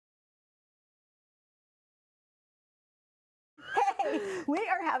Hey, we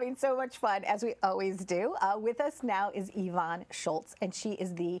are having so much fun, as we always do. With us now is Yvonne Schultz, and she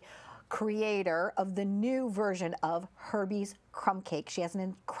is the creator of the new version of Herbie's Crumb Cake. She has an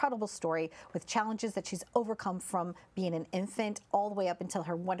incredible story with challenges that she's overcome from being an infant all the way up until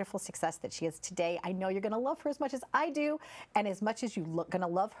her wonderful success that she is today. I know you're going to love her as much as I do, and as much as you're going to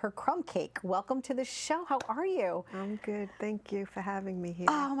love her crumb cake. Welcome to the show. How are you? I'm good. Thank you for having me here.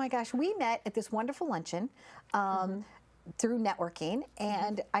 Oh my gosh, we met at this wonderful luncheon. Through networking,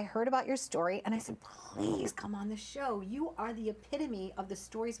 and I heard about your story, and I said, please come on the show. You are the epitome of the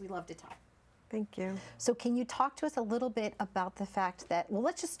stories we love to tell. Thank you. So can you talk to us a little bit about the fact that, well,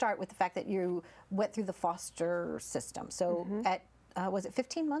 let's just start with the fact that you went through the foster system. So at, was it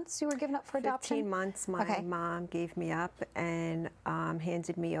 15 months you were given up for adoption? 15 months, my mom gave me up and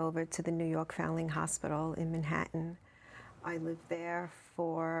handed me over to the New York Foundling Hospital in Manhattan. I lived there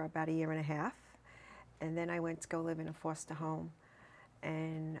for about a year and a half. And then I went to go live in a foster home.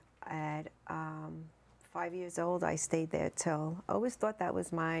 And at 5 years old, I stayed there till, I always thought that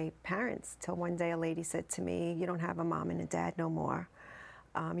was my parents, till one day a lady said to me, you don't have a mom and a dad no more.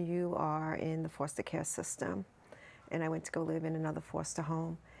 You are in the foster care system. And I went to go live in another foster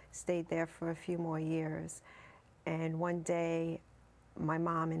home, stayed there for a few more years. And one day, my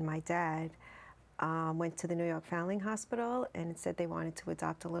mom and my dad went to the New York Foundling Hospital and said they wanted to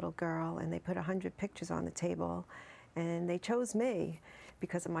adopt a little girl, and they put 100 pictures on the table, and they chose me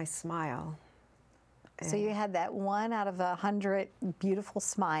because of my smile. So you had that 1 out of 100 beautiful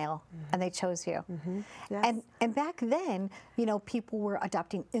smile, and they chose you. Yes. And back then, you know, people were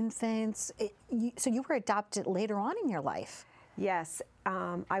adopting infants. So you were adopted later on in your life. Yes,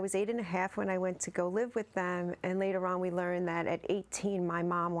 I was 8 and a half when I went to go live with them, and later on we learned that at 18 my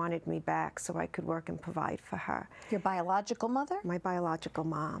mom wanted me back so I could work and provide for her. Your biological mother? My biological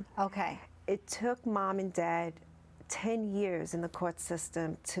mom. Okay. It took mom and dad 10 years in the court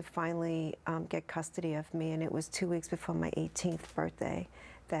system to finally get custody of me, and it was 2 weeks before my 18th birthday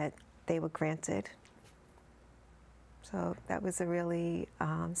that they were granted. So that was a really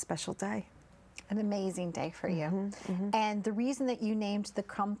special day. An amazing day for you. And the reason that you named the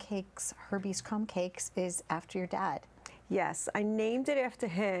crumb cakes Herbie's Crumb Cakes is after your dad. Yes, I named it after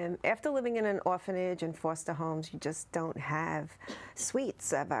him. After living in an orphanage and foster homes, you just don't have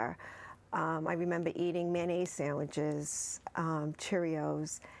sweets ever. I remember eating mayonnaise sandwiches,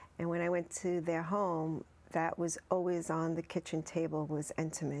 Cheerios, and when I went to their home, that was always on the kitchen table was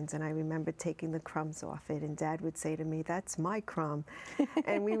Entenmann's, and I remember taking the crumbs off it, and Dad would say to me, that's my crumb.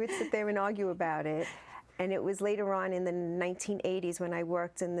 And we would sit there and argue about it. And it was later on in the 1980s when I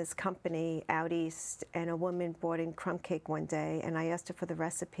worked in this company out east, and a woman brought in crumb cake one day, and I asked her for the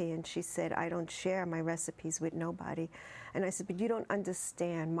recipe, and she said, I don't share my recipes with nobody. And I said, but you don't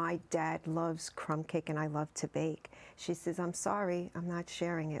understand, my dad loves crumb cake and I love to bake. She says, I'm sorry, I'm not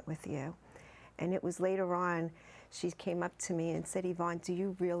sharing it with you. And it was later on, she came up to me and said, Yvonne, do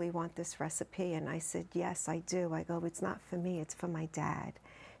you really want this recipe? And I said, yes, I do. I go, it's not for me, it's for my dad.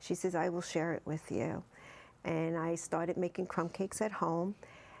 She says, I will share it with you. And I started making crumb cakes at home.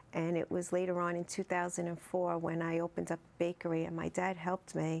 And it was later on in 2004 when I opened up a bakery, and my dad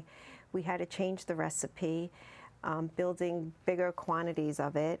helped me. We had to change the recipe, building bigger quantities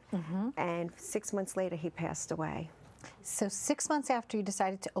of it. And 6 months later, he passed away. So 6 months after you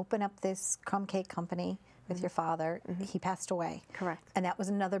decided to open up this crumb cake company with your father, he passed away. Correct. And that was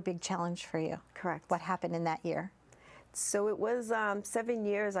another big challenge for you. Correct. What happened in that year? So it was 7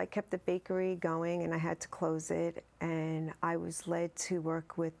 years I kept the bakery going, and I had to close it, and I was led to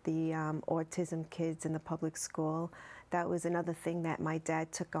work with the autism kids in the public school. That was another thing that my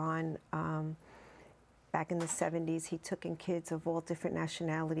dad took on back in the 70s. He took in kids of all different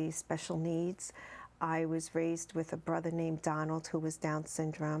nationalities, special needs. I was raised with a brother named Donald who was Down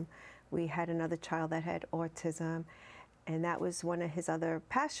syndrome. We had another child that had autism, and that was one of his other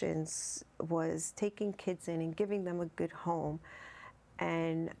passions, was taking kids in and giving them a good home.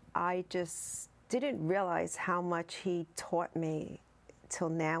 And I just didn't realize how much he taught me till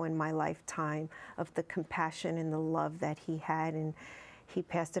now in my lifetime, of the compassion and the love that he had, and he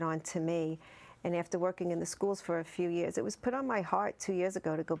passed it on to me. And after working in the schools for a few years, it was put on my heart 2 years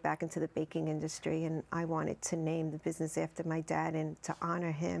ago to go back into the baking industry, and I wanted to name the business after my dad and to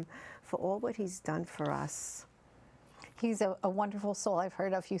honor him for all what he's done for us. He's a wonderful soul. I've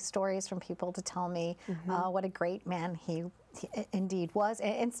heard a few stories from people to tell me what a great man he indeed was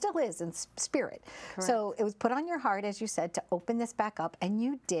and still is in spirit. Correct. So it was put on your heart, as you said, to open this back up, and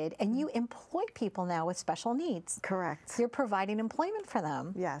you did, and you employ people now with special needs. Correct. You're providing employment for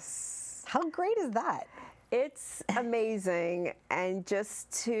them. Yes. How great is that? It's amazing, and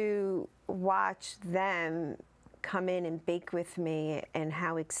just to watch them come in and bake with me and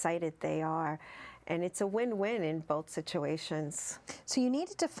how excited they are. And it's a win-win in both situations. So you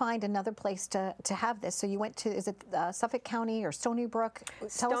needed to find another place to have this. So you went to, is it Suffolk County or Stony Brook?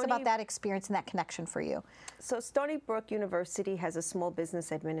 Tell us about that experience and that connection for you. So Stony Brook University has a small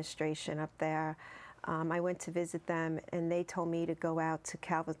business administration up there. I went to visit them, and they told me to go out to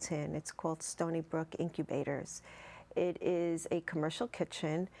Calverton. It's called Stony Brook Incubators. It is a commercial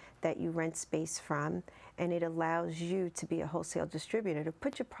kitchen that you rent space from, and it allows you to be a wholesale distributor, to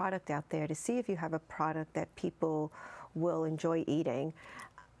put your product out there, to see if you have a product that people will enjoy eating.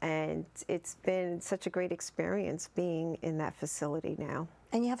 And it's been such a great experience being in that facility now.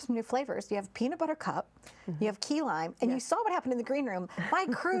 And you have some new flavors. You have peanut butter cup, you have key lime, and you saw what happened in the green room. My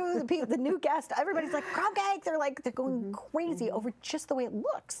crew, the people, the new guests, everybody's like, crumb cake. They're going crazy over just the way it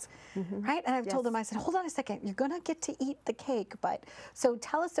looks, right? And I've told them, I said, hold on a second, you're gonna get to eat the cake. But so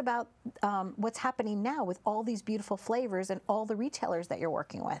tell us about what's happening now with all these beautiful flavors and all the retailers that you're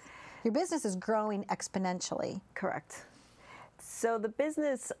working with. Your business is growing exponentially. Correct. So the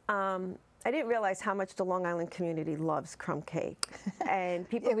business, I didn't realize how much the Long Island community loves crumb cake. And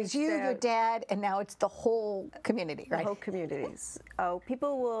people it was you, your dad, and now it's the whole community, right? The whole communities. Oh,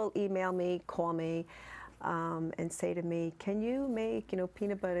 people will email me, call me, and say to me, can you make,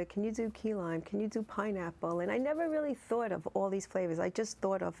 peanut butter? Can you do key lime? Can you do pineapple? And I never really thought of all these flavors. I just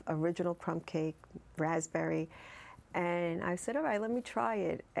thought of original crumb cake, raspberry. And I said, all right, let me try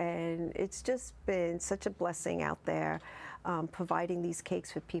it. And it's just been such a blessing out there, providing these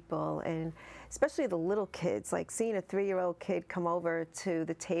cakes for people, and especially the little kids, like seeing a 3-year-old kid come over to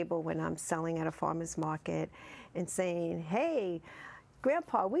the table when I'm selling at a farmer's market and saying, hey,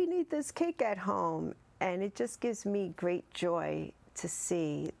 Grandpa, we need this cake at home. And it just gives me great joy to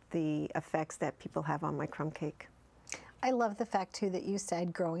see the effects that people have on my crumb cake. I love the fact, too, that you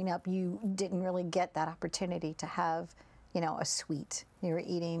said growing up you didn't really get that opportunity to have, a sweet. You were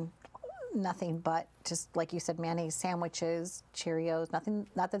eating nothing but, just like you said, mayonnaise sandwiches, Cheerios, nothing,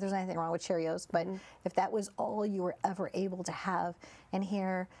 not that there's anything wrong with Cheerios, but if that was all you were ever able to have, and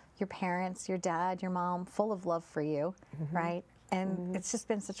here your parents, your dad, your mom, full of love for you, right? And it's just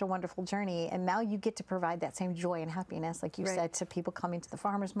been such a wonderful journey. And now you get to provide that same joy and happiness, like you said, to people coming to the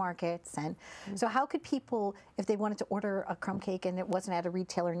farmers markets. And so how could people, if they wanted to order a crumb cake and it wasn't at a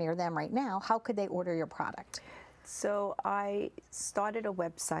retailer near them right now, how could they order your product? So I started a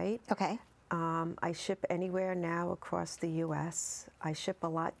website. Okay. I ship anywhere now across the U.S. I ship a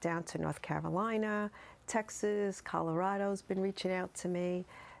lot down to North Carolina, Texas, Colorado's been reaching out to me.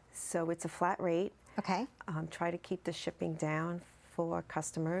 So it's a flat rate. Okay. Try to keep the shipping down for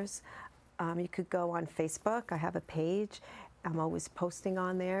customers. You could go on Facebook. I have a page. I'm always posting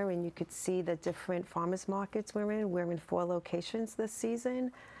on there, and you could see the different farmers markets we're in. We're in 4 locations this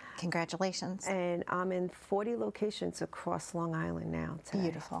season. Congratulations. And I'm in 40 locations across Long Island now today.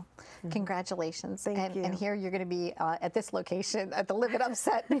 Beautiful. Congratulations. Thank you. And here you're going to be at this location at the Live It Up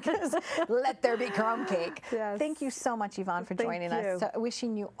set, because let there be crumb cake. Yes. Thank you so much, Yvonne, for joining us. So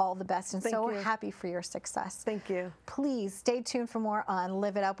wishing you all the best, and so happy for your success. Thank you. Please stay tuned for more on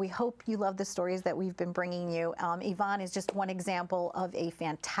Live It Up. We hope you love the stories that we've been bringing you. Yvonne is just one example of a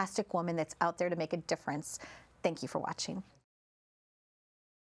fantastic woman that's out there to make a difference. Thank you for watching.